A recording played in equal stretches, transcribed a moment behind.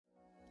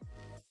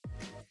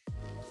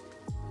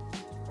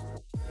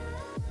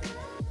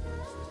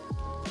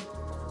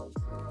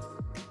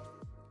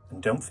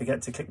and don't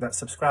forget to click that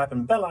subscribe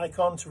and bell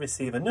icon to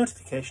receive a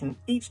notification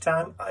each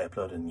time I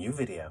upload a new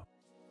video.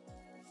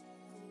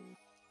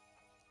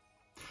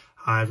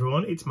 Hi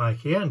everyone, it's Mike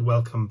here and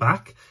welcome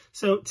back.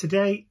 So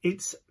today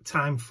it's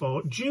time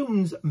for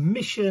June's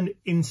Mission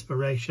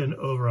Inspiration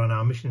over on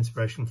our Mission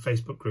Inspiration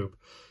Facebook group.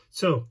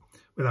 So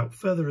without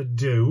further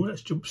ado,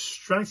 let's jump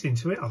straight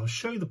into it. I'll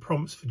show you the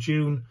prompts for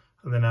June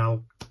and then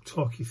I'll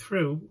talk you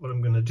through what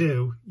I'm going to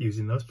do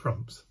using those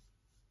prompts.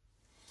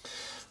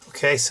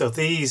 Okay, so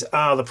these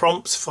are the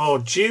prompts for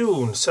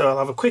June. So I'll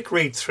have a quick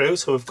read through.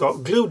 So we've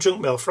got glue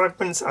junk mail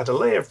fragments, add a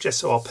layer of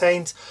gesso or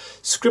paint,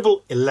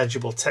 scribble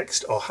illegible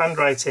text or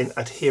handwriting,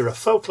 adhere a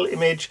focal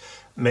image,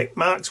 make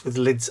marks with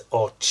lids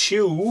or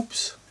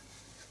tubes,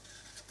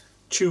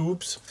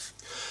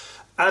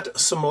 add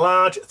some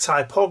large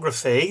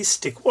typography,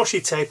 stick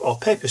washi tape or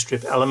paper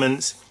strip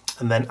elements,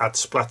 and then add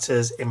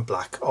splatters in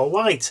black or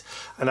white.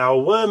 And our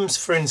worms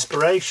for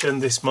inspiration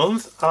this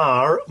month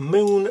are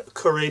moon,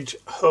 courage,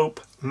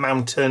 hope,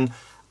 mountain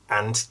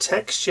and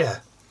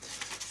texture.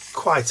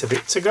 Quite a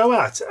bit to go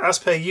at. As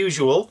per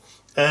usual,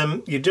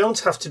 you don't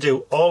have to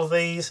do all of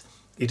these.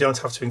 You don't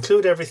have to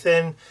include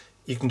everything.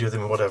 You can do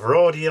them in whatever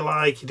order you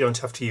like. You don't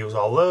have to use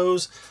all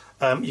those.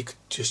 You could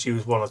just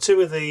use one or two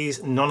of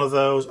these, none of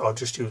those, or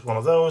just use one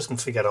of those and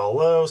forget all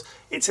those.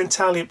 It's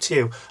entirely up to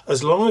you.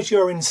 As long as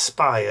you're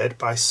inspired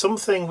by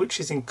something which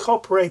is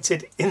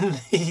incorporated in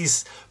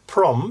these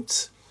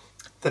prompts,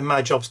 then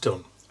my job's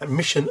done.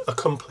 Mission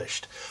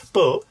accomplished.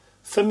 But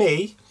for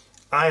me,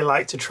 I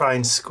like to try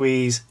and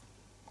squeeze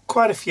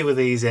quite a few of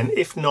these in,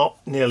 if not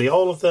nearly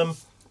all of them,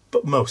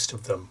 but most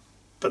of them.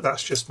 But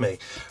that's just me.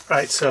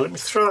 Right, so let me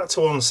throw that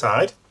to one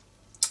side.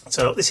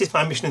 So this is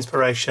my Mission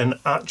Inspiration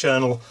art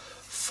journal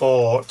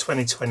for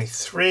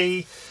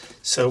 2023.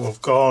 So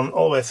we've gone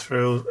all the way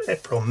through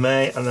April,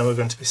 May, and then we're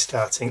going to be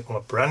starting on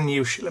a brand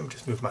new sheet. Let me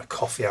just move my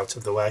coffee out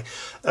of the way.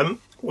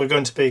 We're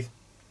going to be,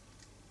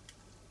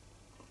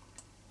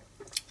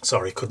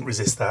 sorry, couldn't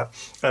resist that,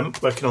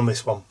 working on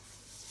this one.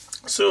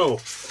 So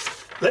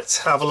let's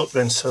have a look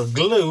then. So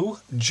glue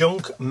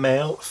junk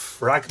mail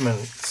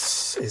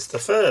fragments is the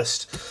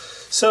first.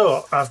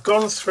 So I've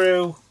gone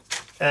through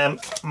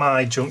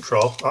my junk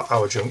drawer, or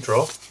our junk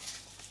drawer,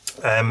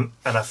 and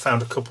I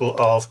found a couple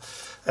of,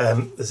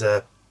 there's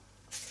a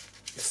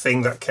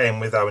thing that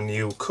came with our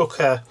new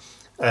cooker.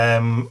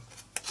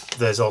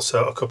 There's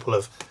also a couple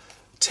of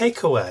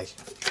takeaway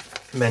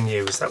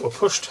menus that were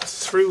pushed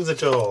through the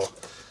door.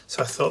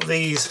 So I thought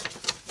these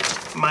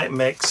might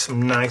make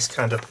some nice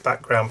kind of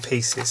background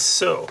pieces.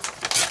 So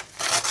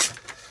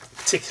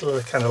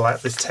particularly kind of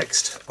like the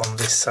text on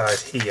this side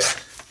here.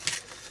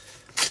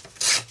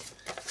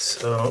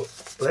 So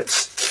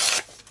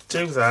let's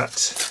do that,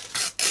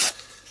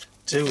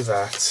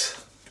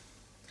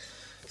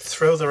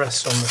 throw the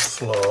rest on the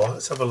floor.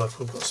 Let's have a look.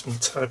 We've got some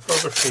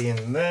typography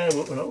in there,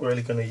 but we're not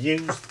really going to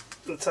use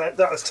that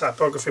as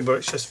typography, but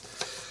it's just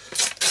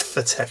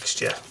for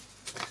texture.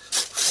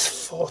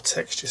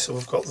 So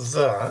we've got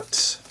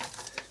that.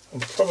 I'm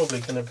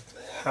probably going to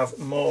have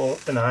more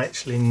than I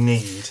actually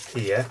need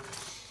here.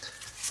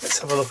 Let's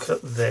have a look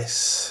at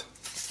this.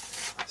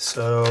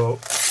 So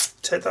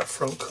take that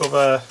front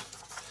cover,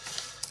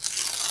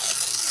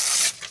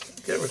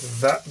 get rid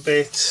of that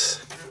bit,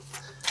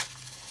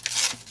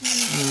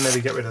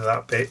 maybe get rid of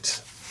that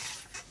bit,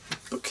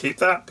 but keep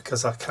that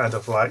because I kind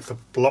of like the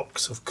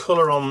blocks of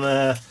colour on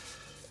there.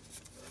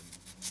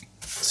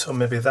 So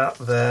maybe that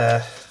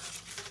there,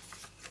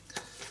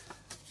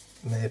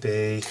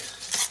 maybe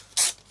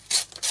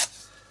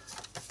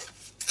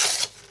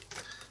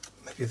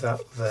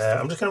that there.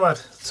 I'm just going to add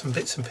some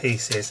bits and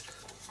pieces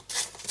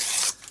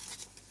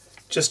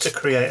just to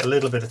create a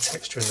little bit of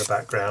texture in the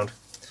background.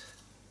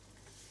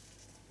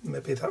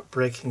 Maybe that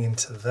breaking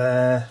into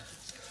there.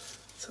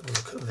 Let's have a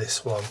look at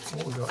this one.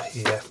 What we've got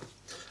here.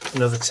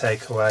 Another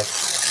takeaway.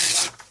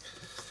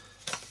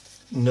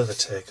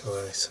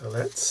 So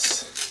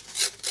let's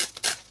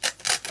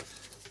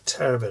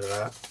tear a bit of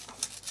that.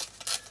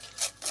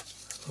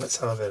 Let's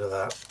have a bit of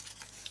that.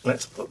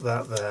 Let's put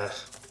that there.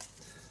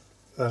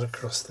 That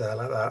across there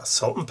like that.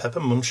 Salt and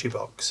pepper munchie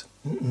box.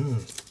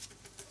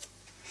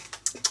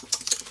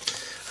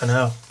 I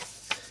know,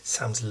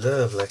 sounds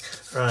lovely.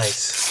 Right,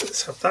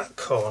 let's have that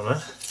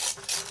corner.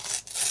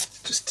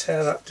 Just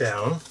tear that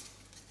down.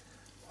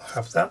 We'll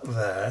have that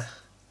there.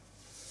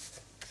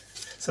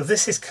 So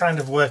this is kind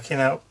of working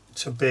out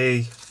to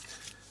be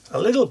a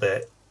little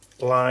bit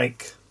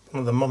like one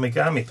of the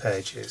Momigami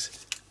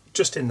pages,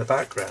 just in the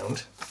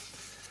background.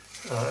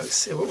 Let's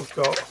see what we've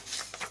got.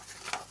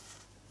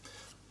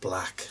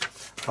 Black.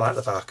 I like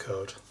the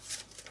barcode.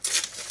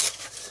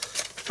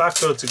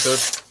 Barcodes are good.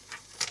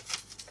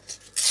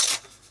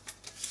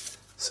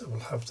 So we'll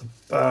have the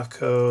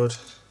barcode,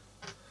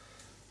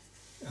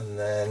 and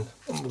then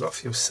we've got a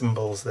few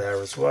symbols there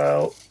as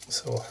well.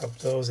 So we'll have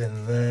those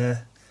in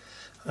there,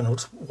 and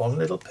just one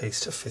little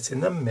piece to fit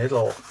in the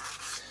middle.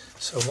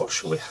 So what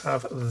shall we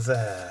have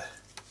there?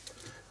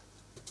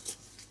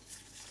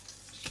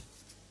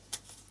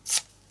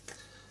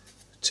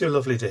 Two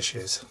lovely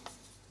dishes.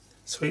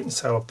 Sweet and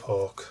sour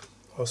pork,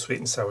 or sweet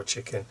and sour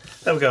chicken.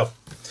 There we go.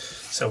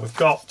 So we've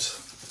got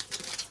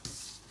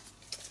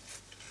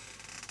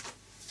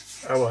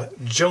our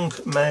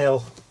junk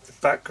mail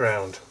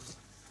background.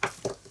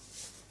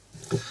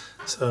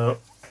 So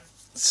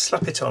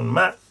slap it on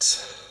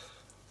matte.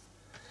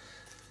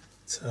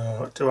 So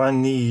what do I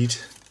need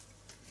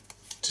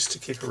just to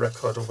keep a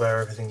record of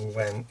where everything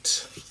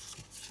went?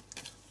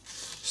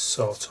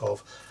 Sort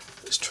of.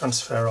 Let's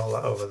transfer all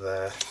that over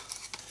there.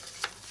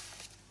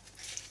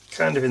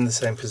 Kind of in the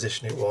same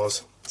position it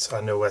was, so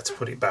I know where to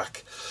put it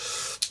back.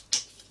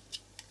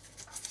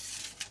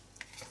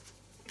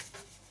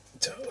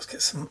 So let's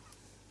get some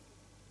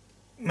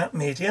matte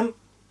medium.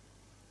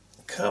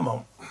 Come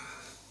on.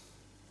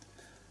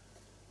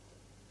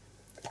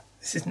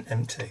 This isn't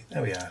empty.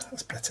 There we are,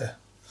 that's better.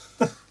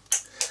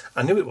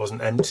 I knew it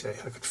wasn't empty,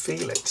 I could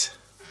feel it.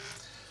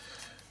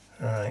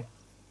 Right.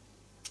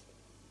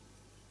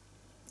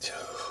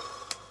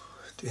 Oh,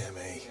 dear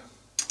me.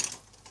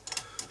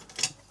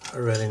 I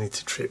really need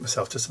to treat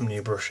myself to some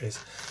new brushes.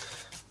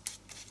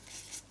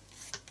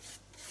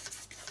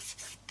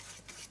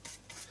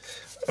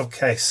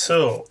 Okay,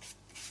 so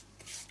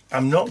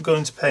I'm not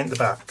going to paint the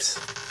backs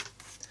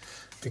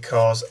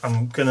because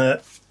I'm going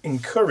to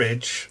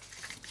encourage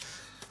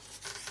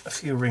a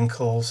few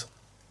wrinkles,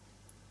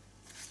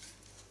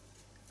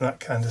 that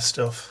kind of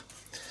stuff,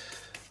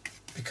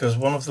 because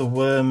one of the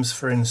words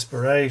for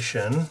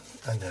inspiration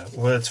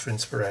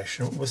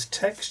was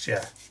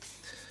texture.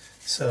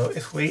 So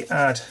if we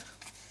add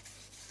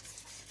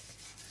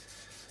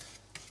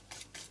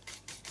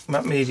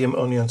matte medium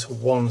only onto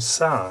one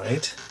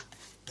side,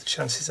 the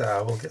chances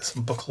are we'll get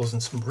some buckles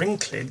and some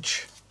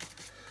wrinklage,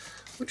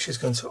 which is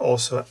going to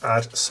also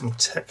add some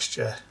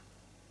texture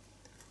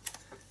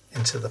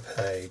into the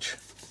page.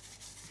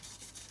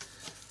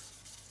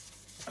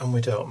 And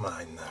we don't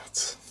mind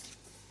that.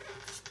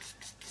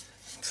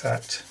 In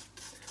fact,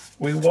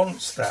 we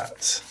want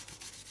that,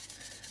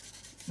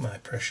 my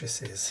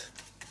preciouses.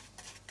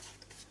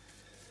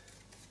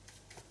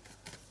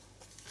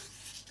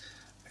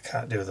 I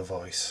can't do the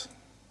voice.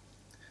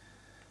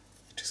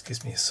 It just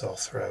gives me a sore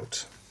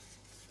throat.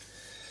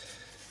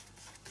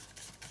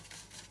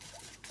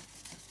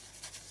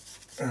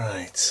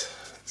 Right,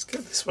 let's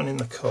get this one in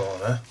the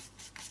corner.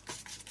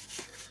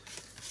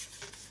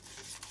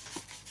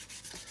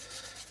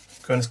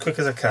 Going as quick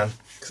as I can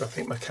because I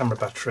think my camera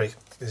battery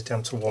is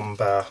down to 1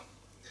 bar.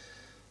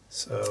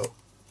 So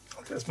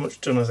I'll get as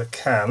much done as I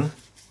can,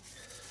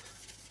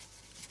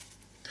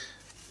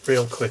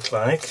 real quick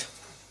like.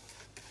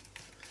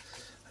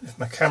 And if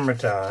my camera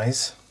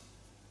dies,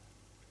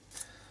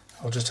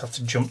 I'll just have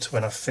to jump to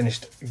when I've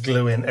finished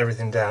gluing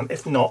everything down.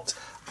 If not,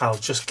 I'll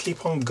just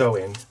keep on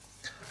going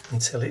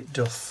until it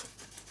doth.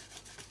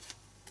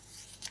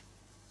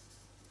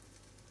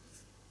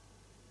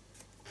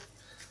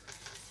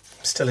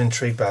 I'm still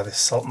intrigued by this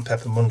salt and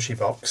pepper munchie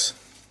box.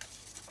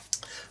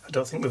 I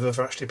don't think we've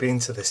ever actually been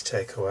to this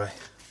takeaway.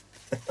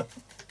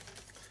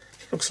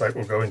 Looks like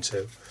we're going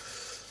to.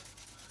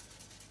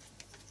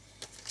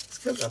 Let's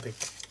get that big.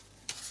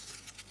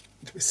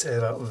 Did we say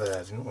that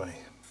there, didn't we?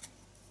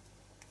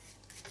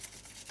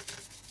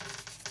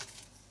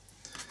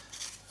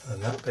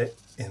 And that bit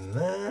in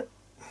there.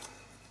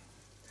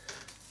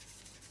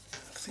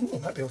 I think we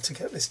might be able to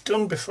get this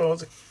done before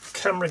the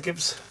camera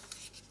gives.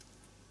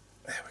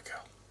 There we go.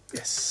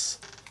 Yes.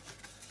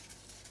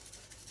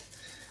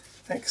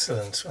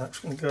 Excellent. Right, I'm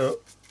just going to go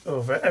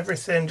over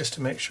everything just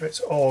to make sure it's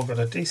all got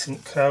a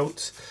decent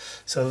coat.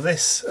 So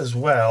this as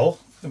well,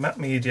 the matte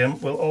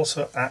medium, will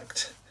also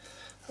act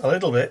a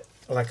little bit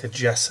like a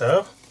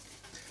gesso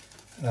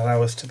and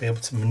allow us to be able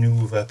to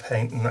manoeuvre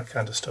paint and that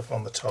kind of stuff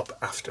on the top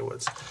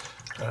afterwards.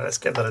 Let's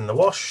get that in the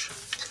wash.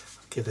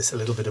 Give this a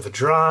little bit of a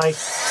dry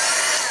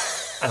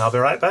and I'll be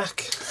right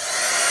back.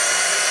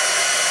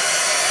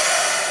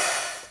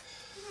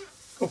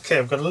 Okay,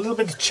 I've got a little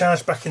bit of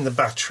charge back in the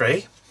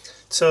battery.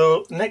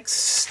 So next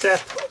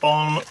step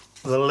on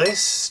the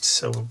list,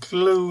 so we've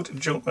glued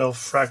junk mail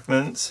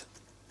fragments.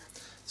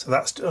 So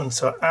that's done.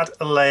 So add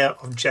a layer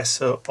of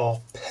gesso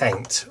or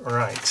paint.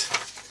 Right.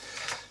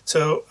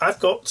 So I've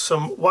got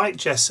some white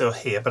gesso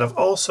here, but I've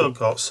also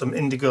got some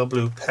indigo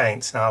blue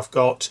paint. Now I've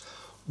got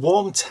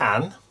warm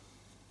tan,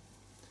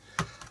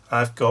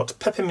 I've got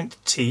peppermint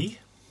tea,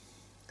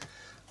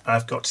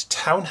 I've got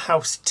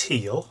townhouse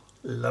teal,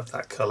 love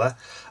that colour,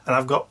 and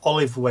I've got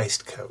olive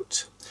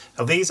waistcoat.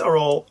 Now these are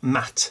all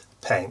matte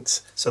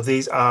paints, so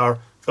these are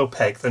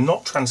opaque, they're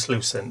not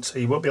translucent, so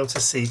you won't be able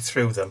to see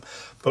through them.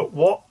 But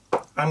what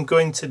I'm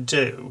going to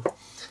do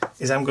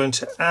is I'm going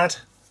to add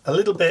a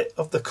little bit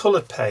of the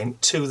coloured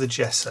paint to the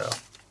gesso.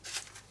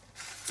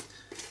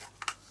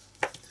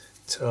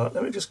 So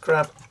let me just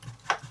grab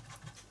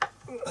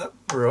that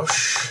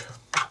brush.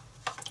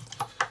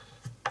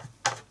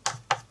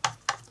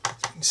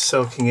 It's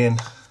soaking in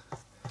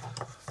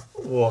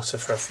water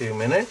for a few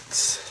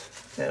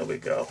minutes. There we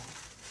go.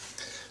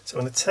 So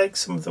I'm going to take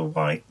some of the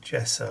white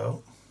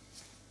gesso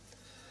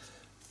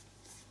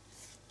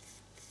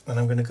and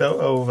I'm going to go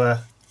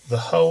over the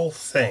whole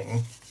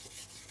thing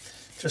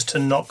just to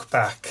knock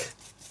back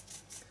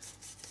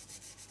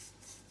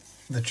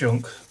the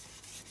junk,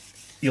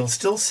 you'll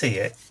still see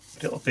it,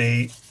 but it'll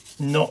be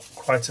not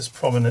quite as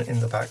prominent in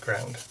the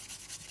background.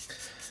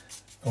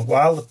 And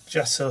while the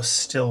gesso's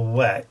still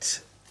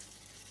wet,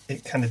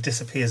 it kind of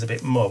disappears a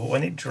bit more, but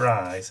when it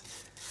dries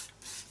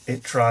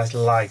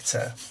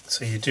lighter,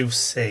 so you do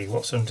see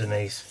what's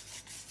underneath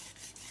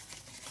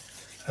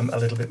a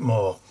little bit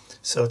more.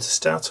 So to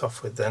start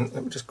off with then,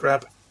 let me just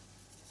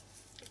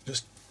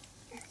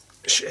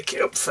shake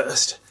it up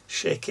first.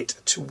 Shake it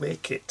to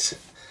wake it.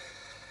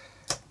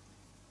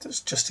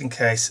 Just in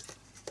case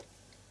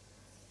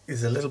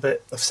there's a little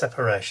bit of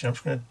separation, I'm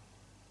just going to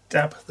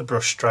dab the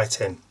brush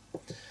straight in.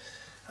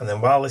 And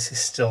then while this is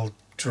still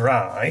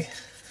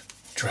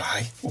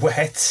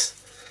wet,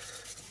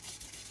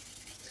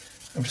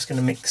 I'm just going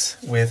to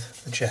mix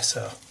with the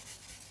gesso.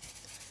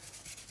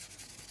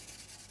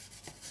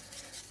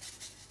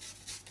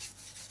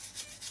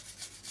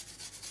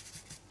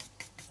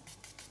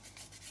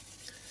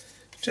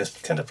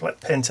 Just kind of like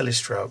painterly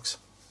strokes.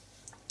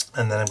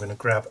 And then I'm going to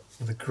grab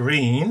the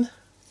green.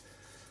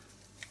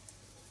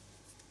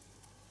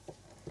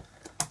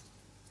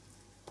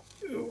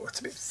 Ooh,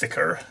 it's a bit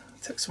thicker.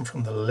 Take some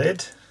from the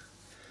lid.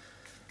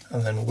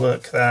 And then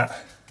work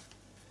that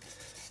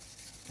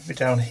maybe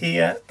down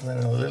here, and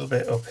then a little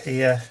bit up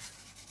here.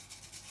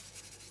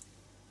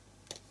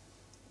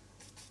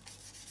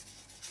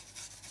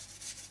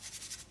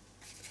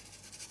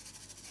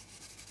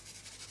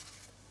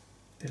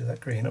 Bit of that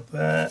green up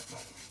there.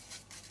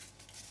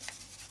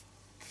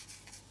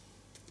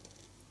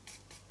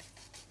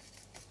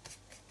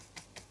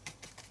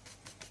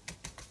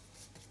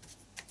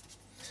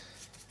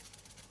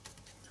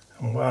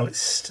 And while it's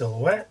still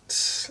wet,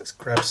 let's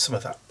grab some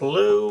of that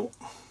blue,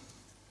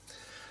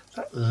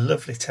 that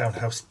lovely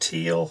townhouse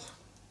teal.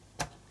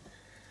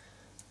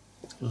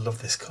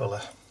 Love this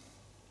colour.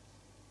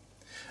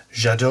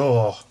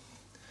 J'adore,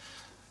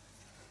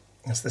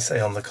 as they say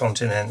on the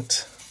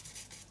continent.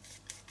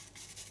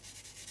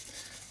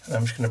 And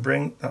I'm just going to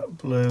bring that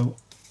blue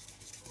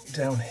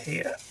down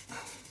here.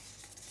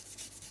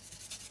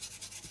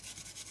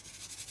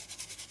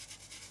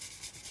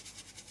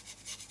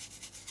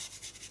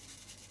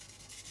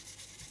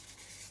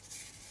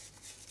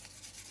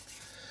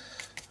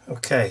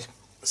 Okay,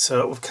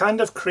 so we've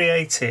kind of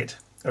created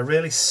a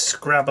really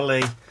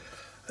scrabbly,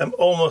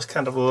 almost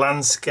kind of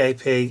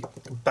landscapey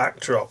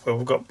backdrop where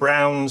we've got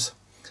browns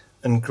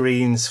and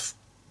greens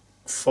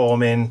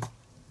forming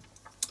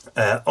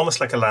almost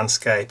like a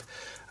landscape,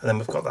 and then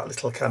we've got that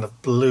little kind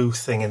of blue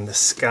thing in the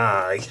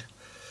sky,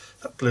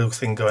 that blue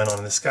thing going on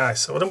in the sky.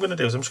 So what I'm going to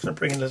do is I'm just going to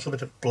bring in a little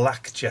bit of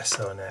black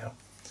gesso now,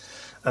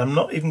 and I'm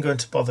not even going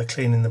to bother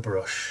cleaning the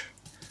brush.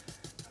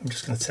 I'm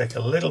just going to take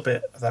a little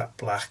bit of that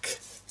black,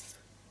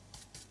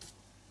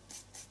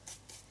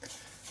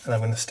 and I'm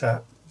going to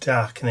start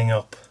darkening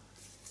up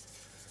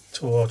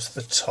towards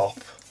the top,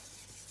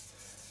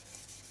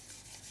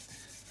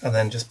 and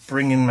then just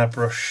bringing my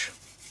brush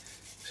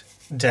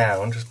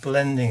down, just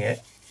blending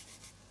it,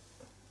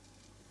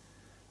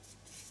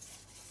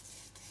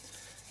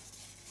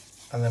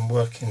 and then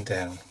working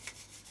down,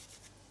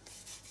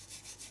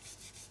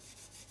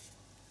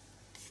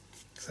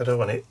 because I don't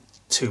want it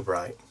too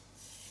bright.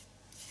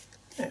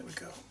 There we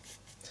go.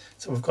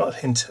 So we've got a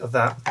hint of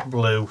that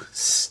blue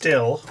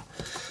still.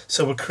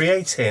 So we're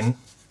creating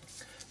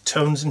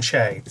tones and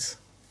shades.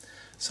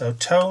 So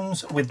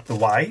tones with the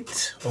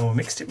white, when we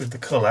mixed it with the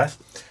colour,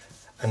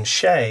 and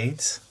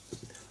shades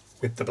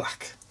with the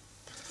black.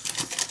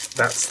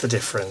 That's the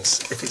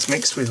difference. If it's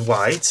mixed with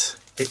white,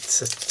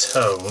 it's a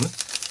tone.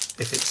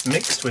 If it's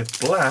mixed with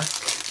black,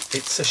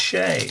 it's a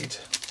shade.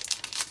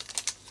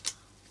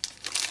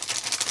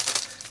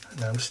 And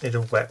now I just need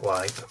a wet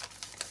wipe.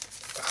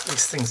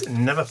 These things are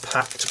never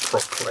packed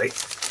properly.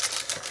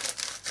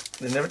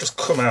 They never just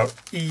come out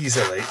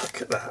easily.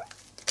 Look at that.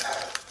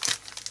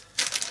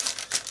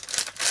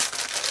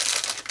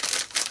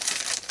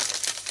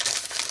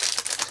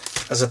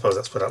 I suppose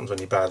that's what happens when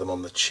you buy them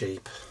on the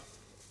cheap.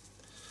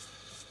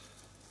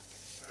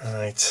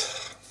 Right.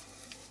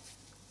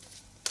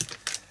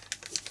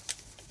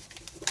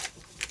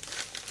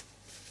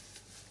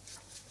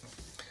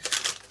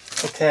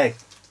 Okay,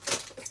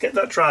 get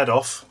that dried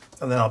off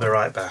and then I'll be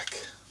right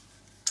back.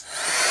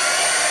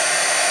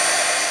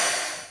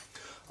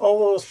 All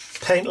those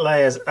paint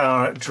layers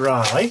are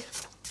dry,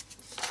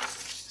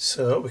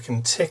 so we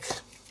can tick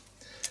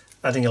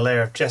adding a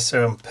layer of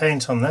gesso and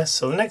paint on this.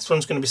 So the next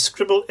one's going to be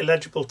scribble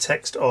illegible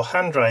text or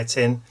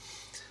handwriting,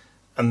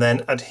 and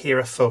then adhere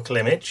a focal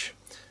image.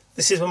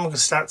 This is when we're going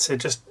to start to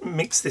just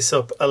mix this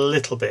up a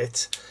little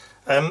bit.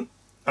 I'm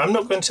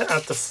not going to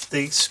add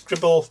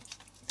the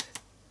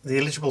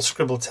illegible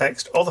scribble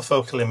text or the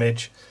focal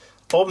image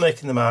or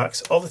making the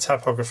marks or the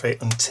typography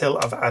until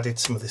I've added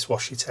some of this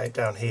washi tape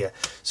down here.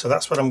 So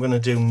that's what I'm going to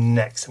do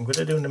next. I'm going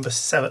to do number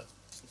 7.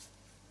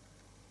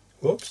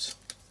 Whoops,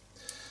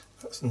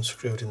 that's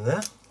unscrewed in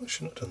there. I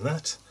shouldn't have done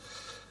that.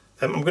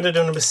 I'm going to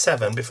do number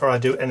 7 before I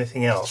do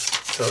anything else.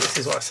 So this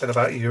is what I said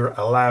about you're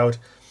allowed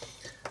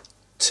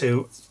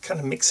to kind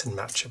of mix and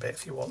match a bit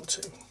if you want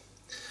to.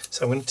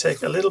 So I'm going to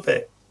take a little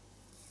bit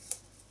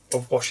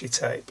of washi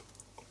tape.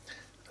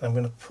 And I'm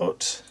going to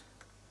put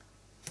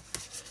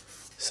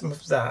some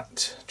of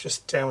that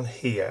just down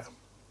here.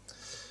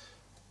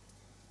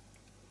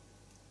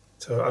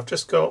 So I've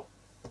just got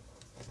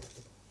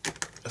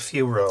a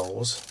few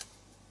rolls.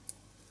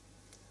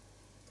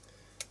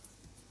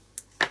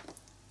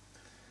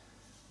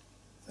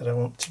 That I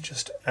want to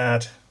just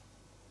add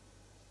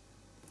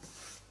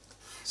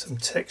some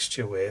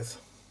texture with.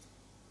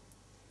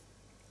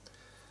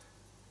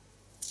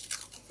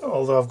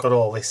 Although I've got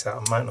all this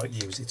out, I might not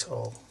use it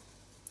all.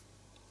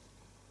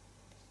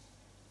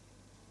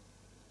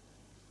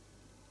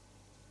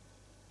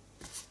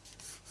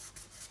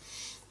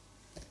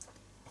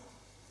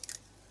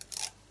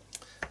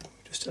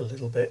 Just a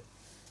little bit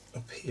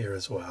up here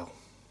as well.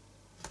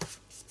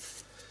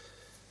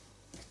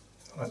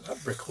 I like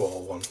that brick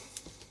wall one.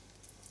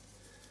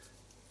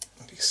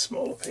 Maybe a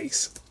smaller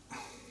piece.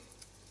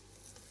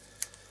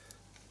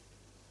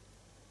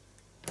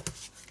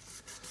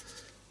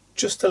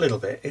 Just a little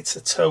bit, it's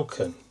a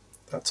token.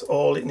 That's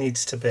all it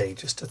needs to be,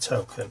 just a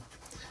token.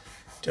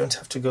 You don't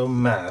have to go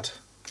mad.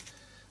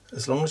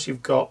 As long as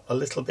you've got a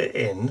little bit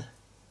in,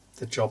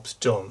 the job's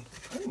done.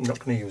 I'm not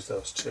going to use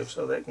those two,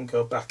 so they can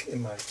go back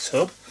in my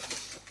tub.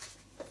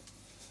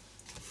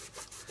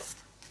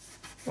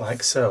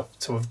 Like so.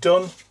 So we've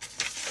done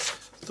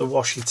the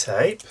washi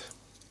tape.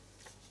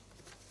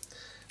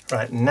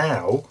 Right,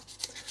 now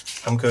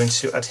I'm going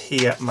to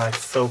adhere my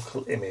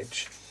focal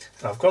image.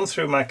 And I've gone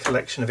through my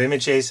collection of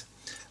images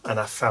and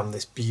I found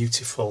this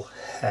beautiful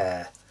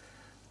hair,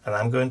 and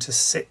I'm going to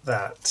sit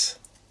that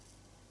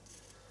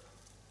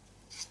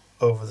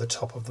over the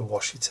top of the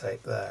washi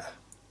tape there,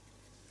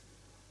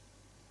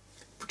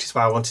 which is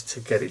why I wanted to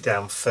get it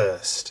down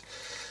first.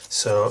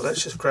 So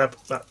let's just grab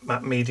that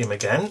matte medium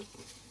again.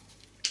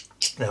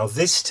 Now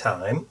this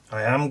time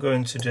I am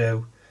going to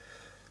do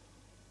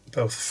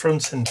both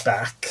front and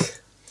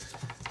back,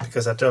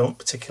 because I don't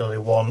particularly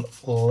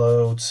want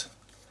loads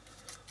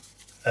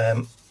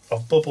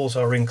of bubbles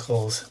or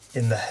wrinkles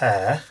in the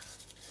hair.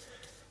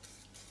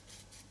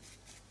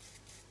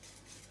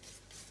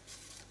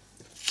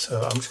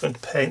 So I'm just going to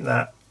paint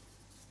that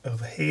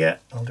over here.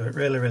 I'll do it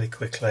really, really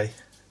quickly.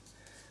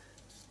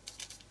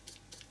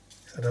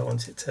 I don't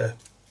want it to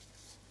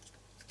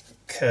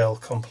curl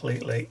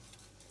completely.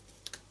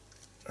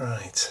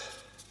 Right.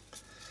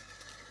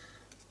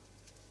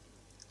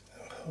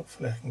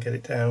 Hopefully I can get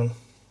it down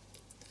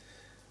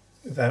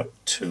without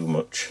too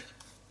much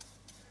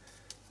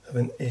of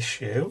an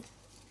issue.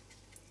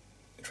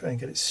 Try and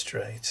get it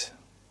straight.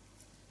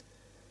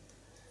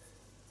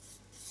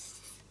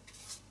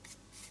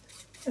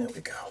 There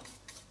we go.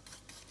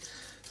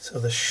 So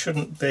there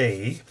shouldn't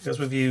be, because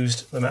we've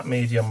used the matte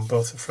medium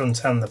both the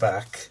front and the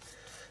back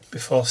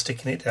before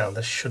sticking it down,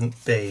 there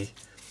shouldn't be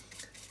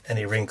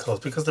any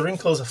wrinkles, because the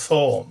wrinkles are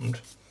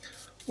formed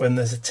when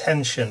there's a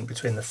tension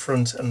between the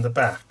front and the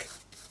back.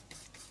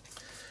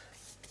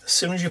 As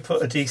soon as you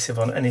put adhesive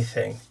on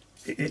anything,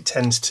 it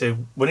tends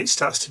to, when it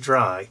starts to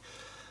dry,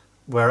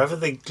 wherever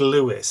the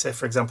glue is, say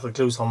for example the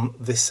glue's on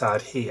this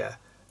side here,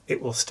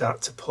 it will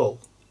start to pull.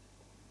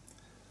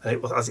 And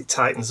it will, as it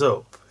tightens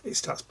up, it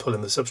starts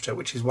pulling the substrate,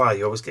 which is why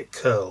you always get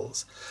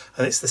curls.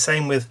 And it's the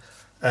same with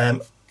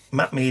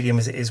matte medium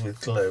as it is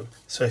with glue.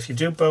 So if you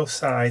do both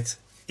sides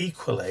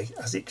equally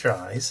as it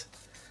dries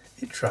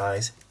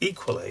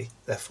equally,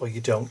 therefore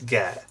you don't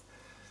get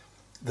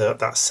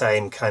that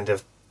same kind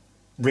of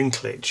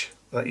wrinklage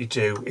that you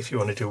do if you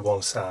want to do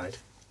one side,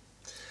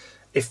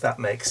 if that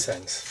makes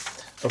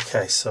sense.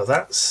 Okay, so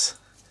that's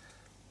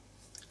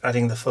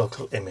adding the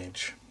focal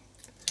image.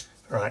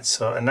 Right,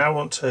 so I now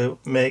want to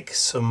make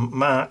some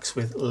marks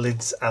with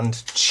lids and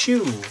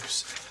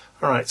tubes.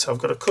 Alright, so I've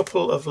got a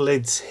couple of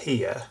lids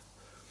here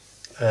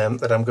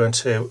that I'm going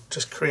to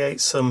just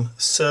create some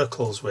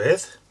circles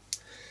with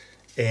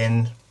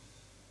in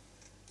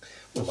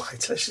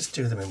white. Let's just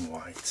do them in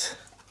white.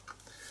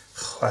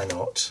 Why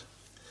not?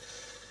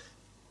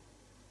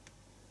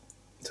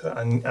 So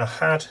I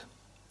had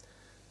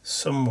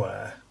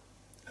somewhere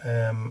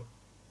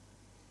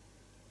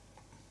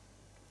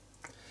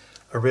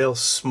a real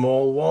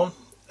small one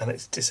and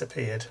it's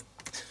disappeared.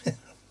 I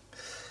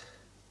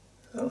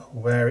don't know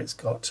where it's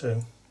got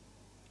to.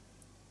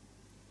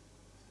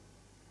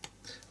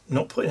 I'm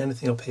not putting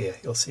anything up here,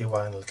 you'll see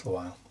why in a little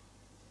while.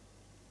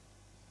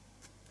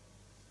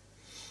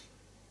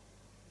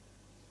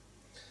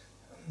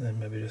 And then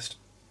maybe just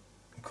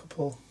a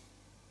couple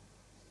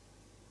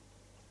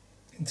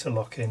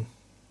interlocking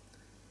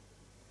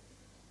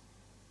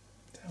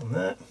down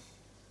there.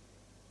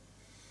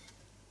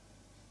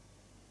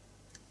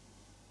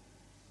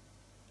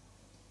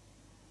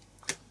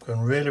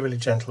 Going really, really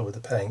gentle with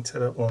the paint. I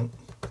don't want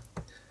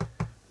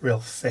real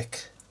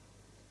thick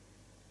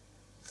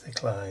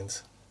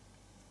lines.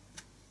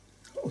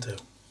 That'll do.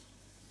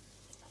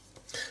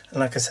 And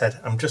like I said,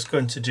 I'm just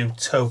going to do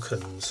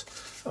tokens.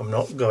 I'm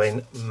not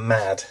going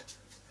mad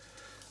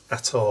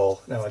at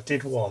all. Now I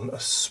did want a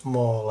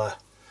smaller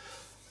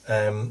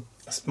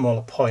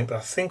point, but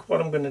I think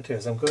what I'm going to do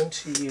is I'm going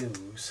to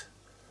use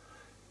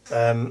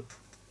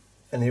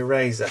an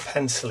eraser,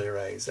 pencil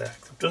eraser.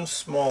 I've done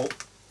small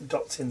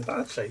dots in the back.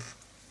 Actually,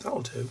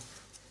 that'll do.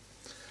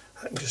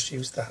 I can just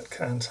use that,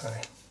 can't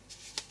I?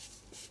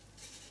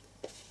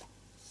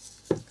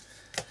 With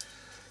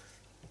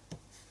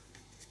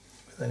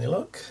any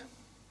luck.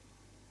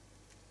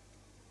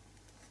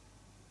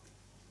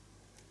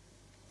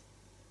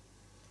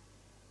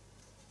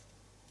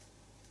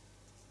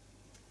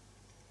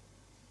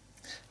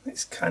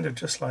 It's kind of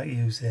just like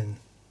using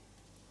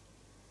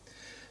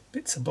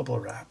bits of bubble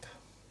wrap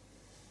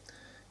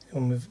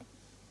when we've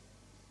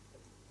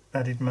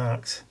added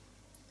marks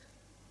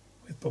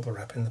with bubble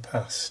wrap in the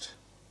past.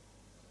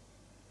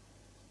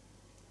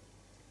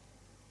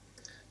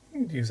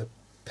 You can use a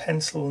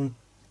pencil and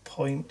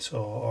point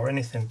or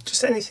anything,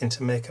 just anything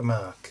to make a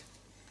mark.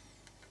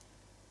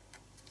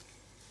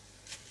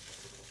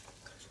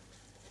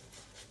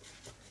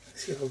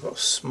 Let's see if I've got a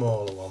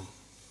smaller one.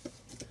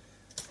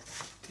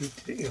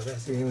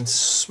 There's an even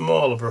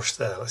smaller brush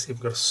there. Let's see if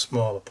we've got a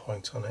smaller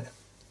point on it.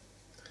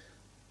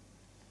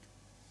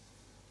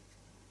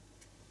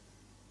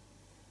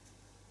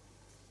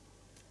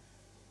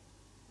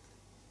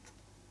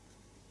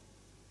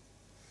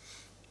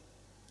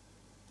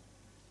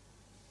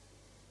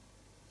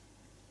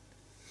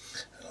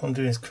 And all I'm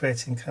doing is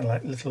creating kind of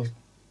like little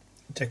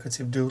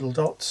decorative doodle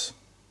dots.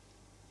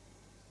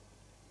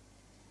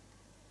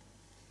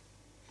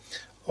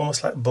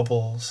 Almost like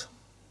bubbles.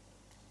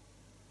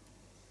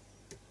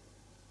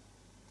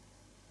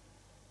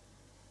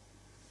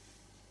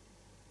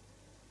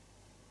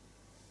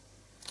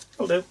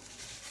 Will do.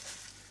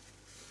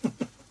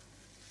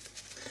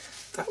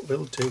 That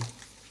will do.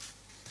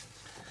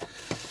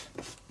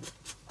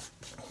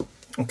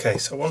 Okay,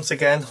 so once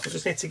again, we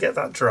just need to get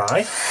that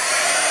dry.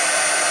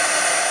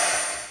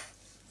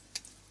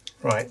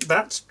 Right,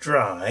 that's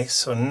dry,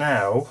 so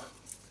now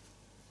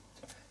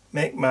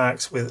make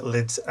marks with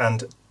lids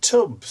and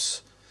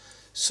tubs.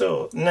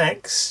 So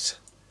next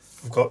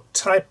we've got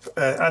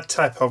add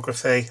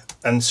typography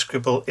and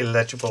scribble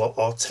illegible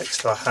or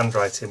text or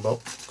handwriting.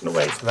 Well, I'm going to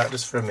wait for that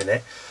just for a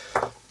minute.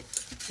 I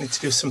need to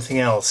do something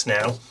else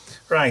now.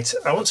 Right,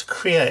 I want to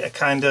create a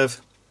kind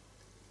of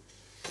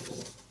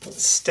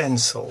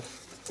stencil,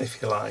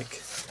 if you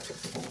like.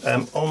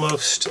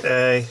 Almost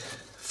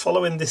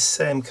following this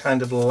same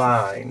kind of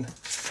line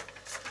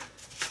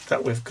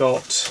that we've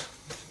got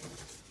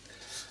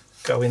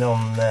going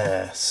on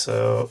there.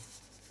 So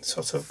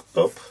sort of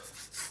up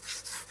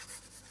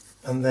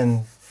and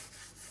then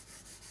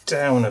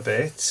down a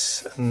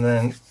bit and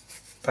then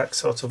back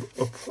sort of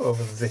up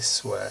over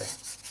this way.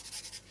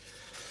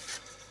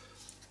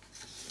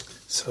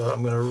 So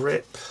I'm going to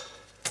rip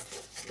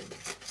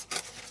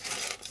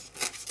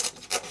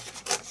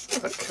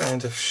that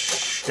kind of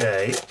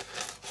shape.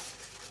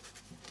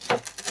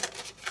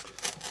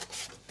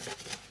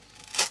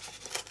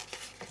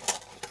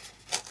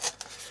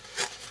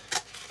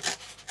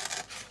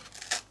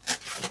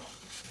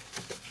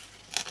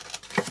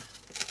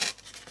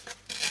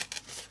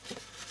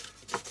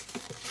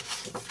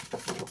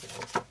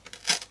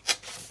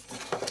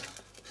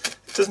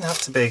 It doesn't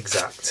have to be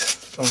exact,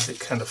 as long as it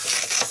kind of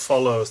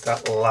follows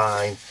that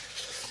line.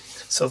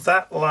 So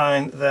that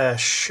line there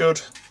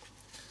should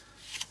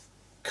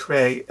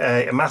create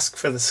a mask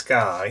for the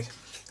sky,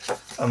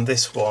 and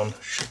this one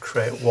should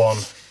create one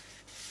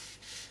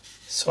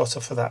sort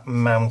of for that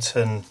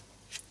mountain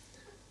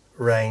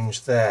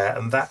range there,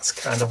 and that's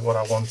kind of what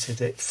I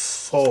wanted it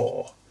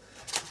for.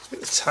 The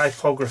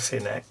typography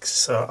next,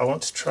 so I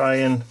want to try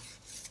and,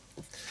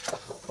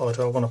 or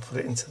do I want to put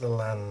it into the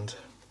land?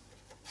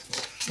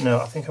 No,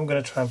 I think I'm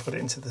going to try and put it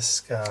into the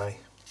sky.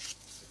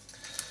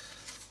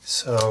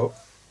 So,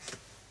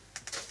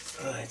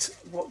 right,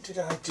 what did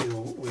I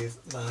do with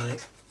my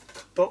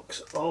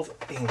box of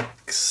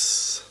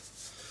inks?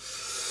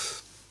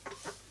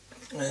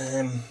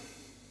 Yeah.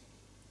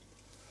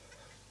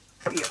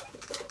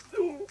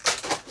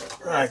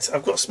 Right,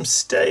 I've got some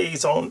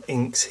stays on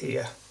inks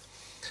here.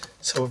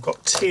 So we've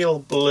got teal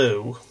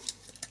blue.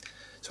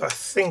 So I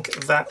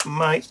think that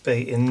might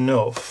be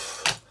enough.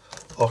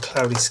 Or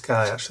cloudy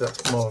sky, actually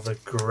that's more of a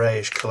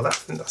greyish colour. I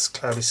think that's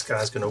cloudy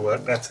sky is going to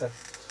work better.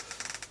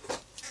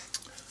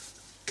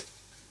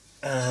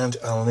 And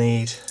I'll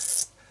need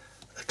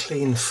a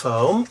clean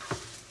foam.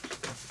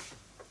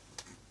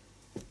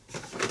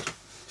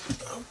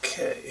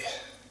 Okay.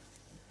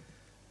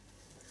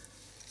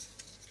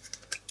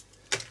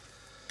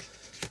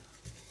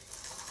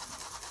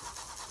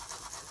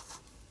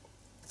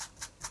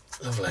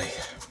 Lovely.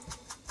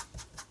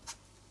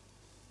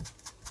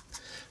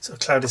 So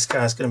cloudy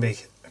sky is going to be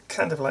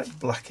kind of like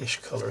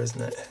blackish colour,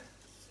 isn't it?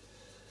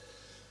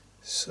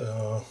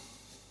 So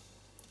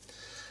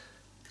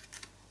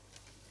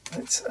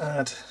let's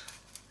add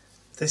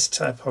this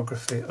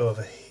typography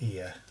over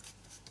here.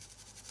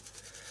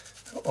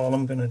 All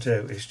I'm going to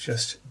do is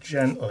just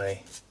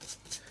gently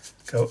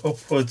go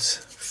upwards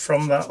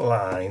from that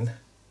line.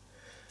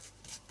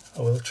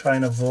 I will try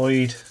and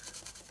avoid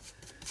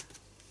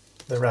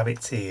the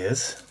rabbit's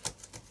ears.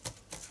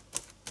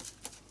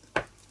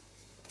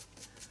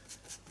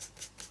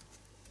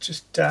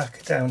 Just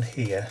darker down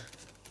here,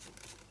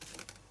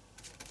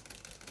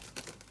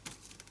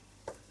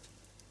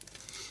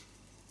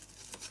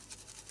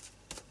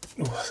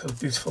 Oh, the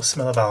beautiful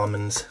smell of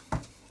almonds.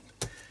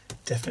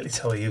 Definitely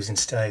tell we're using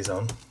stays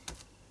on.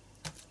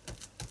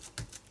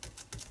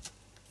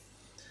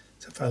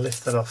 So if I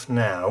lift that off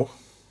now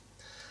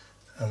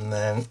and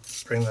then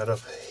bring that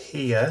up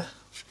here,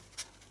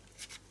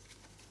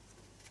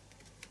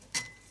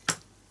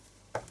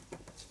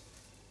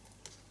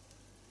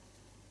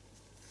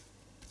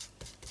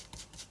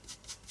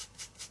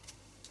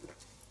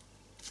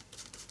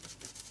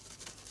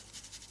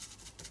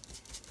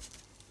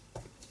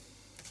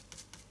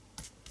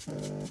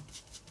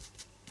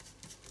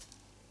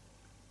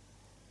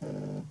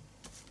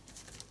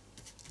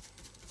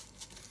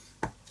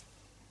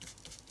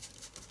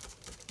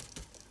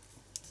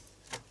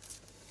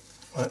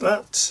 like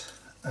that,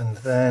 and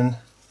then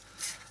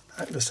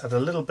I just add a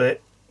little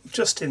bit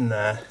just in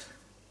there.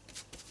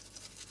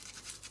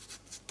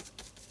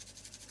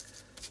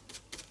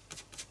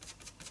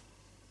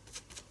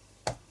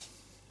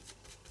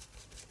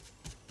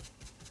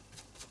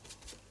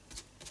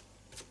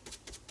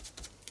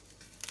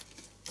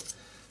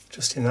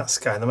 Just in that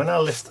sky, and then when I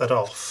lift that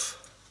off,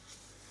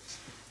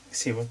 you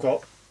see we've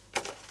got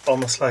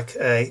almost like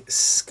a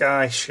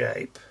sky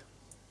shape.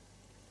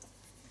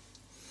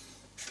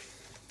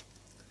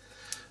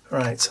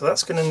 Right, so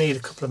that's going to need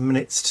a couple of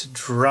minutes to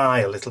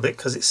dry a little bit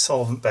because it's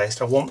solvent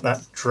based. I want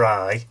that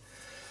dry,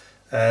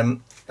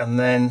 and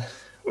then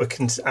we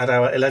can add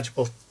our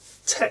illegible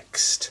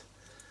text.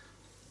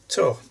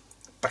 So,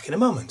 back in a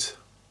moment.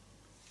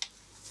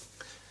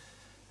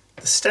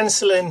 The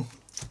stenciling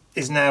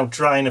is now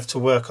dry enough to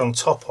work on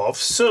top of,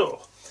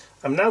 so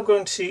I'm now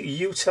going to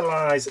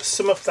utilise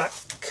some of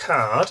that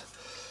card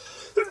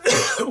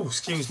oh,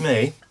 excuse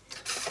me,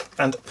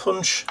 and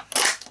punch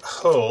a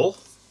hole.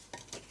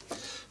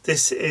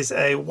 This is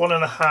a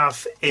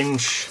 1.5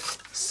 inch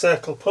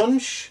circle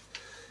punch.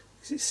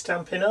 Is it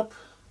stamping up?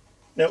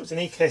 No, it's an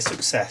EK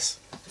success.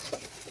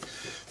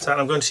 So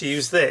I'm going to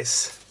use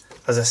this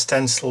as a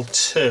stencil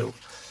too.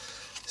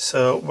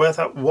 So where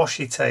that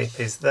washi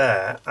tape is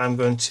there, I'm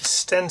going to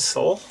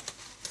stencil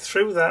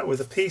through that with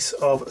a piece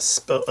of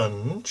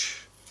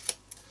sponge.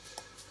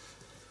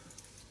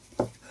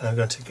 And I'm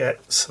going to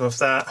get some of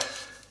that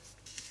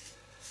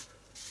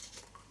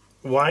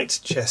white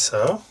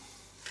gesso.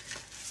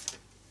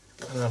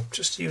 And I'll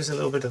just use a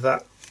little bit of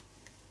that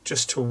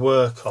just to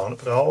work on,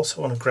 but I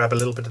also want to grab a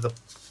little bit of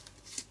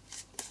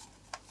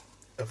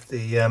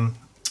the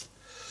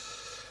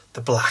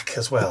black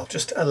as well,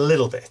 just a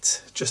little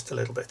bit.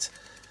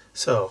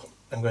 So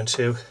I'm going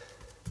to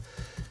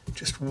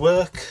just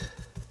work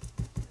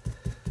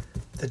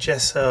the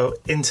gesso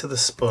into the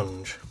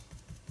sponge,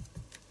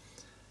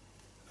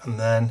 and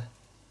then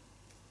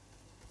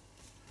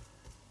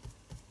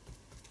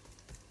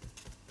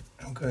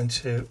I'm going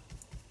to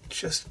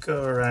just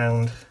go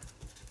around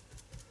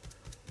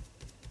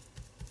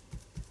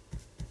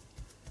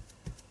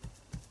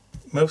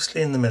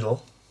mostly in the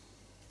middle,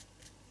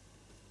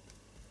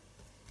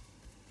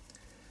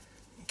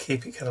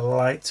 keep it kind of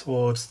light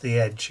towards the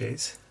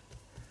edges,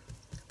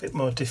 a bit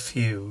more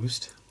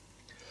diffused,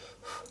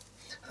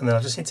 and then I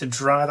just need to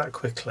dry that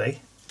quickly.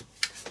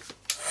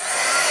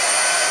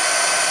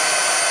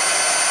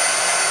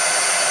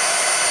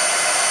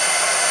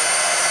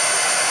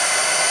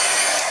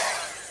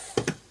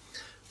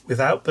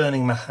 Without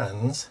burning my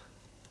hands,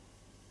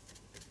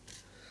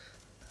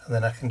 and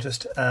then I can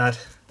just add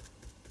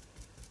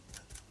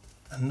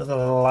another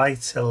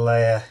lighter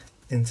layer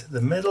into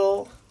the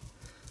middle,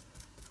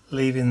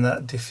 leaving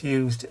that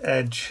diffused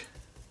edge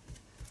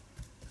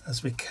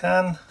as we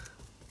can,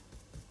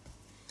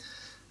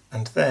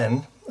 and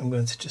then I'm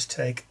going to just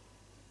take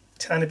a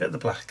tiny bit of the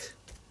black,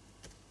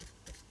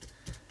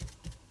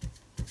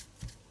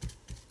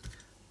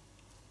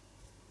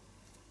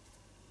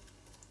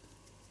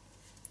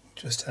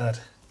 just add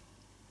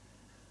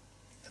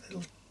a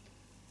little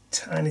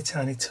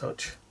tiny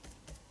touch.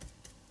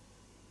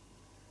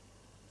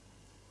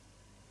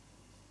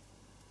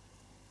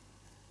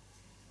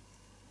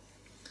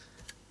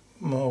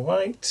 More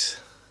white.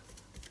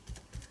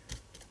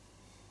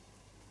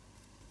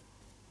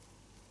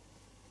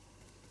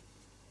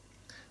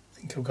 I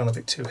think I've gone a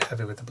bit too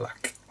heavy with the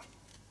black.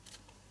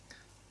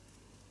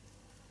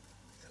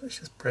 So let's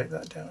just break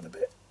that down a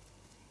bit.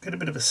 Get a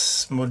bit of a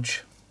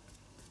smudge.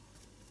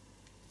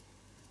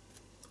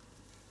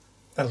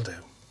 That'll do.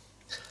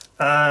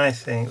 I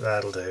think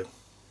that'll do.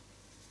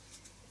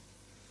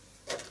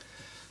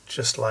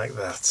 Just like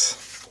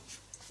that.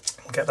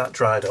 Get that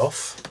dried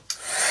off.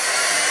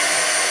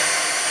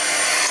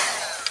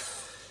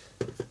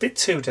 A bit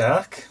too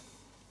dark.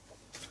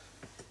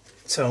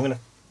 So I'm going to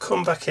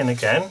come back in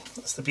again.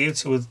 That's the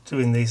beauty with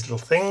doing these little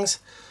things.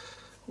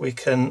 We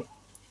can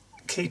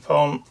keep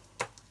on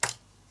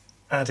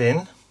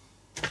adding.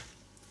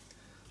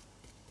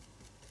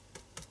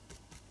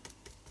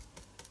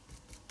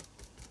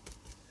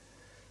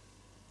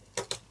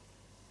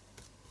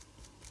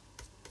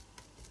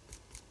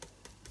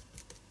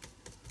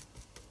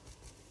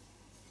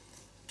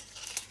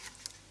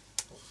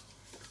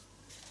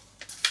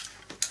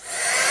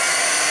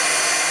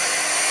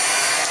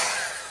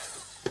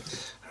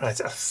 Right,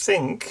 I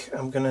think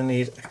I'm going to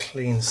need a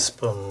clean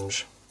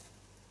sponge.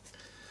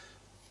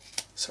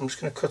 So I'm just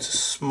going to cut a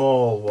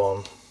small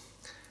one.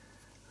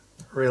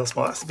 Real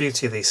small. That's the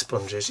beauty of these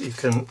sponges. You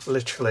can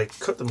literally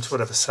cut them to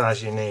whatever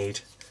size you need.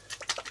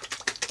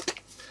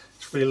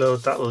 Let's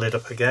reload that lid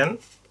up again.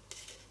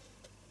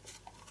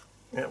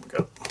 There we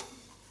go.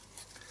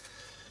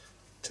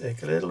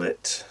 Take a little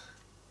bit.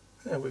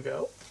 There we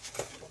go.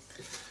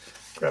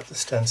 Grab the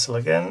stencil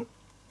again.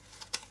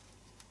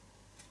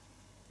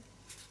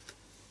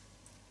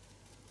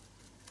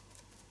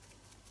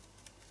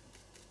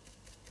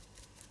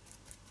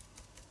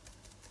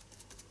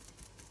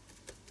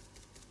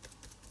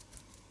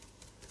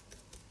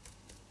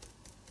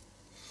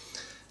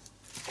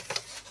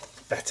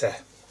 Better.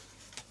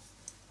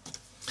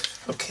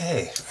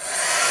 Okay.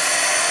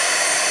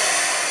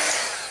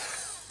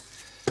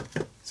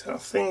 So I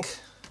think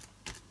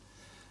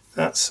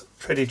that's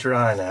pretty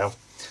dry now.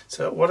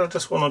 So what I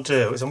just want to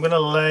do is I'm going to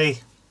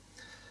lay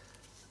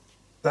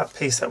that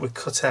piece that we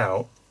cut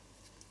out,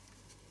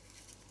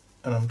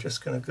 and I'm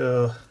just going to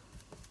go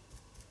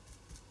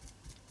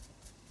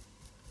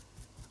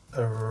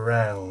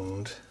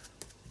around.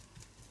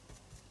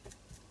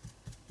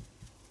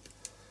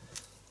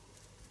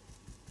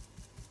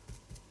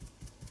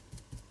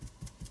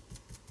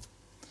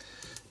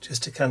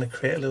 Just to kind of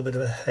create a little bit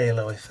of a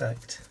halo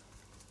effect.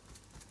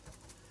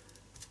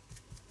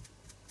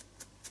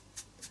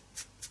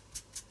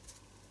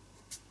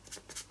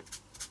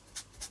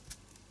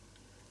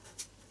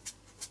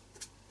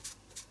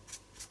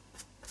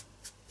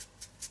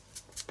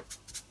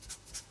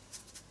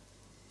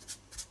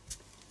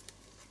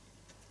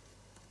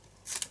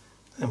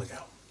 There we go.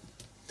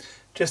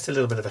 Just a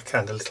little bit of a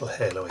kind of little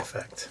halo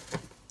effect.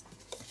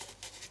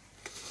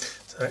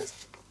 So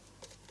let's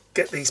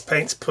get these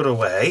paints put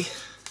away.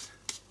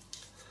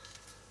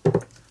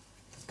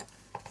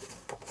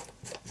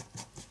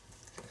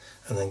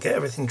 And then get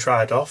everything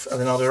dried off, and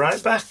then I'll be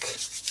right back.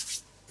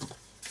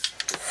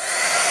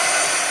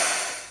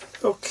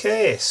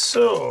 Okay,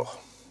 so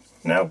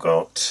now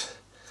got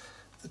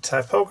the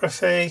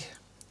typography,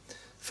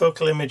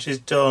 focal image is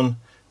done.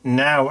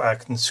 Now I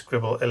can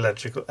scribble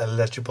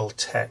illegible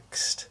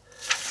text.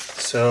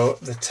 So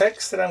the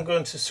text that I'm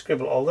going to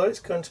scribble, although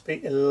it's going to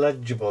be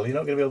illegible, you're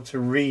not going to be able to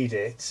read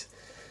it,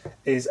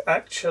 is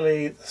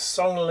actually the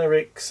song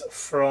lyrics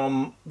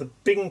from the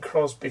Bing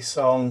Crosby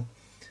song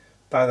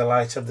By the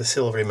Light of the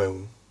Silvery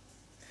Moon.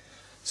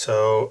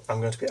 So I'm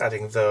going to be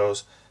adding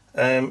those,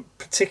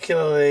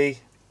 particularly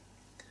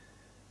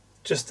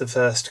just the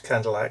first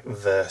kind of like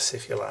verse,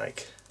 if you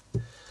like.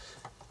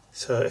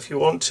 So if you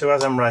want to,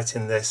 as I'm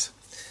writing this,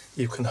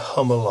 you can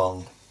hum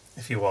along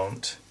if you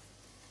want.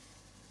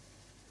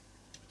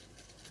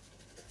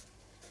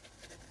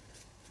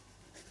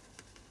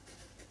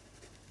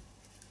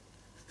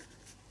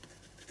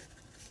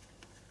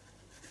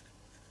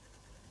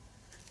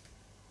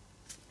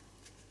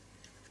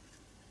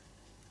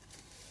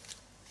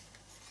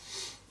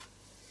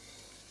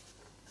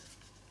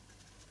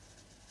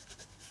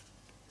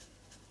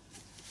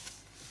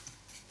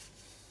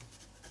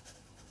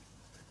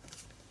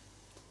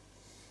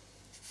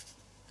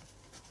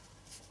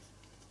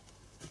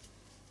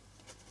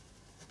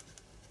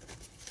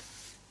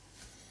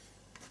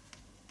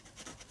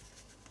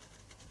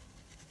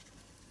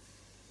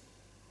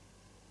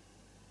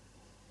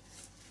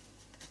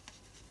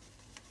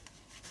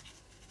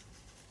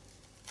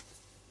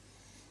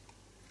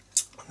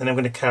 Then I'm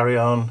going to carry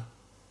on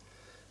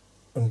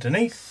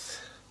underneath.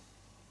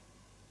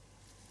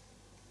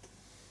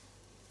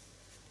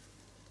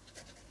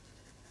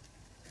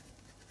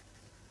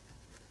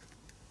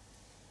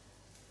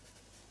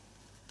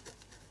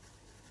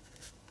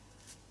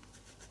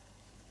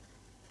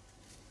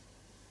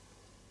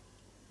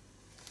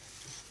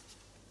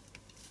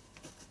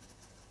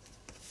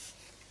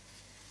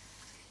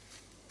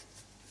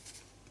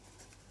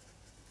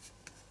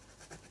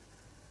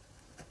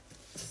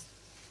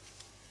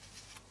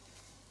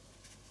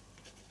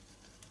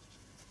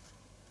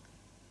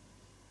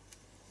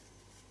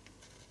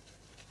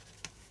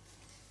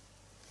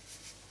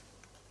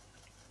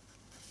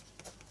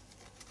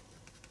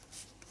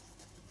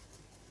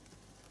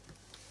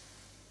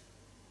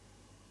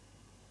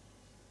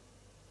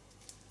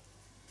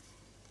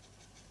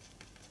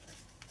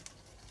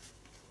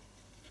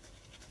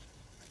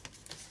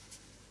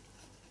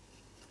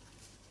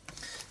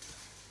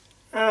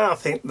 I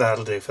think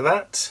that'll do for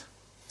that.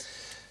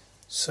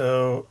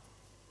 So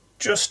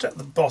just at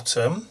the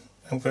bottom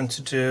I'm going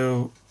to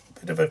do a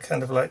bit of a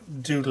kind of like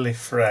doodly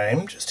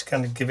frame, just to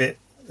kind of give it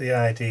the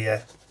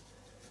idea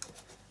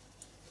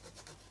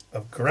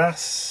of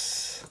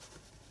grass.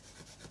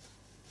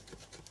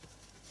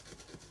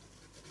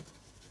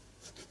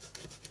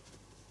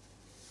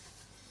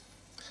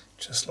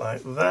 Just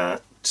like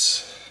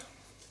that.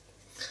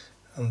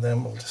 And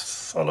then we'll just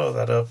follow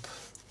that up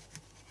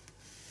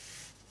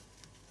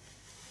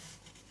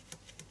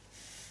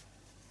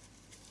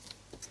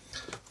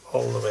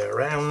all the way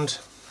around.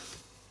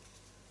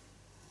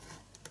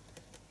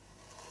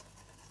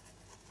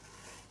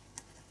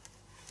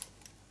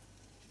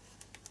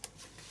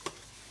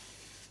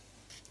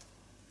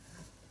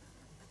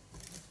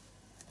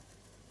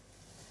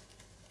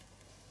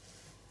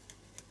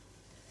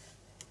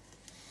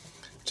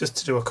 just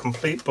to do a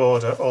complete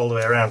border all the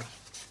way around.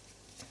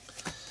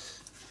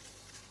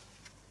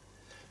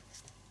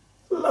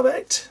 Love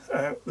it.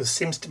 There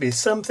seems to be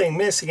something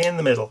missing in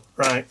the middle.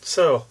 Right,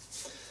 so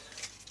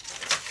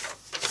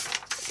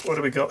what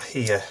do we got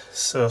here?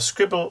 So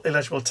scribble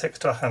illegible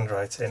text or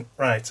handwriting.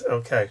 Right,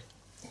 okay.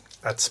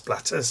 Add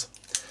splatters.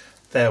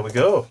 There we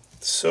go.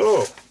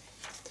 So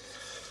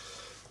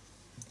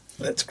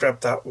let's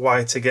grab that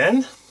white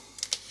again.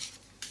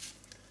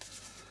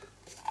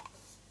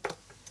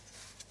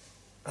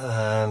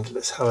 And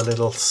let's have a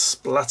little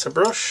splatter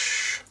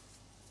brush.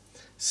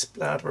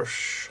 Splatter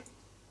brush.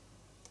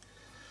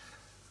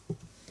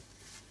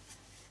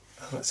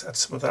 And let's add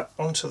some of that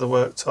onto the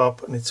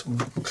worktop. I need some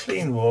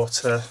clean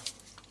water.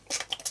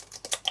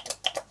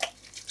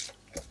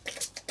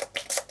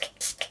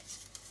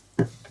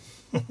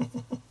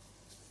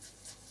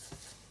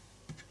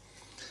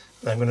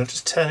 I'm going to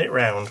just turn it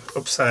round,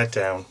 upside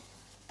down,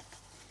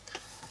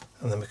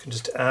 and then we can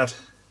just add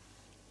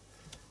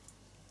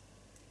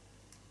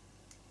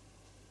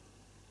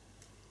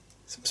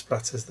some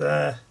splatters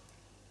there,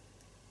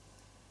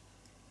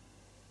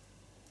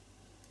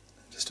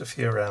 just a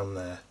few around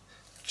there,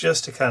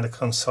 just to kind of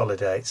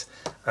consolidate.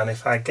 And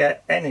if I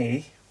get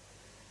any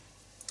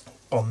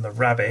on the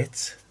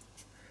rabbit,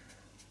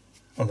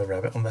 on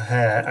the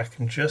hair, I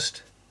can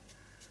just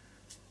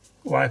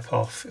wipe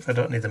off if I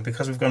don't need them,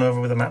 because we've gone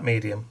over with a matte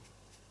medium.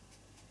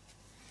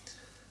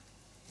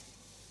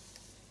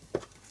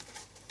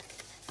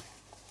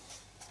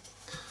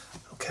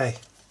 Okay,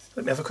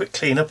 let me have a quick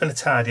clean up and a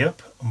tidy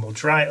up, and we'll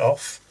dry it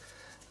off,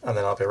 and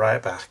then I'll be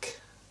right back.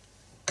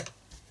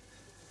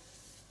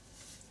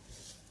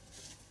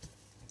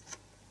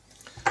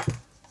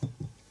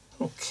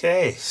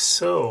 Okay,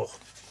 so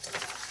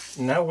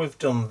now we've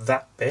done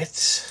that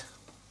bit.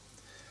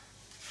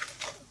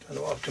 I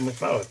don't know what I've done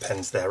with my other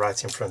pens there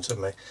right in front of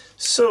me.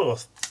 So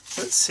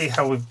let's see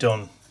how we've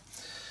done.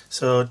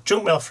 So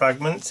junk mail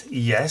fragment,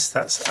 yes,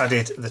 that's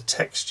added the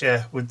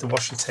texture with the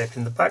washi tape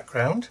in the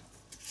background.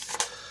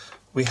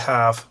 We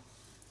have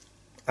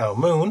our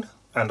moon,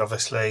 and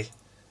obviously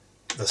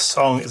the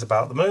song is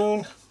about the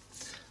moon,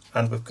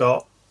 and we've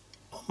got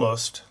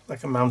almost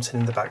like a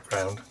mountain in the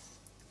background.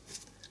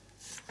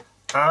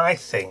 I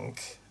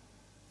think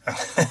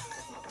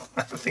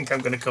I think I'm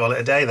going to call it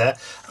a day there.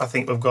 I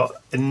think we've got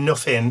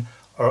enough in,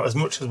 or as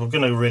much as we're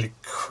going to really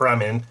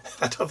cram in.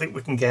 I don't think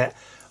we can get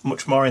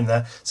much more in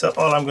there. So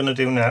all I'm going to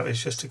do now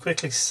is just to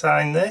quickly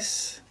sign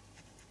this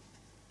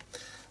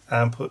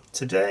and put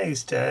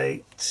today's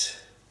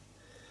date,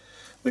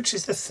 which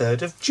is the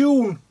 3rd of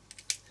June.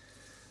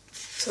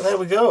 So there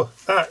we go.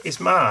 That is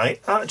my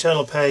art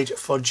journal page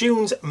for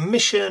June's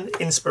Mission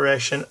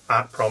Inspiration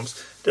Art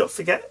Prompts. Don't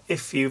forget,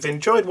 if you've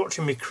enjoyed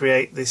watching me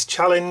create this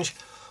challenge,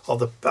 or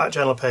the art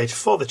journal page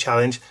for the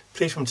challenge,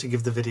 please remember to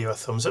give the video a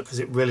thumbs up, because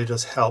it really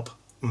does help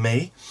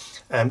me.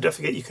 Don't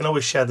forget, you can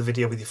always share the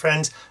video with your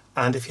friends,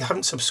 and if you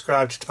haven't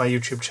subscribed to my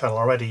YouTube channel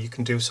already, you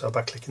can do so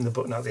by clicking the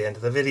button at the end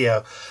of the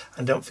video.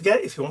 And don't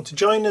forget, if you want to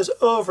join us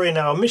over in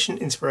our Mission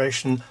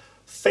Inspiration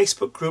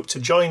Facebook group to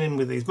join in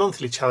with these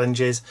monthly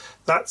challenges,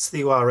 that's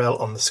the URL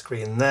on the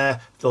screen there.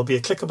 There'll be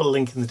a clickable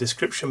link in the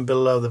description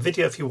below the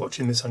video if you're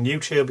watching this on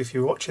YouTube. If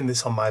you're watching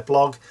this on my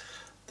blog,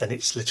 then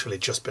it's literally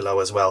just below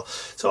as well.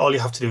 So all you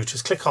have to do is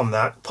just click on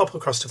that, pop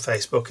across to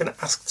Facebook and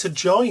ask to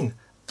join.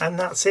 And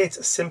that's it,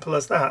 as simple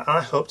as that.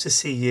 I hope to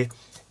see you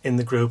in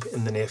the group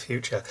in the near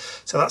future.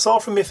 So that's all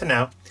from me for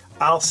now.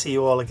 I'll see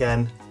you all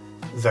again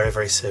very,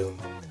 very soon.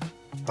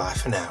 Bye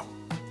for now.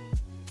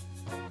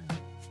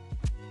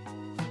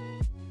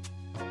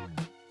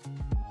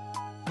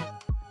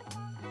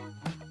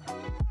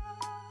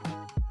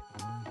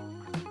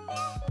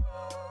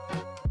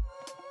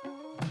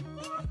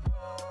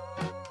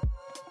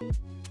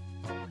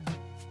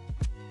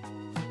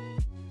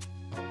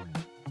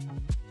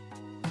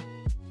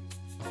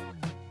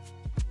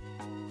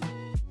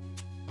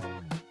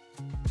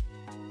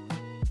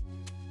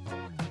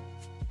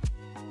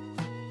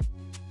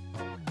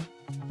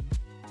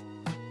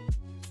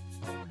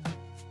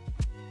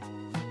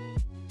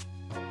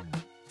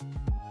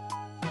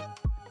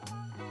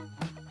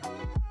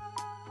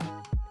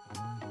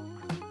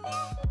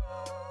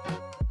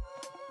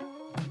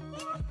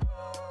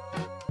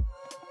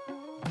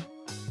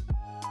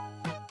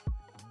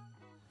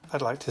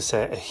 I'd like to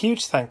say a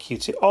huge thank you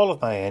to all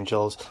of my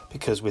angels,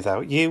 because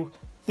without you,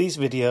 these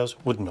videos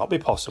would not be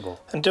possible.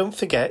 And don't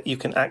forget, you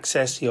can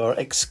access your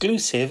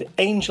exclusive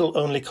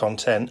angel-only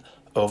content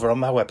over on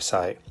my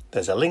website.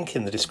 There's a link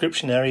in the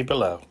description area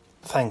below.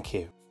 Thank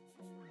you.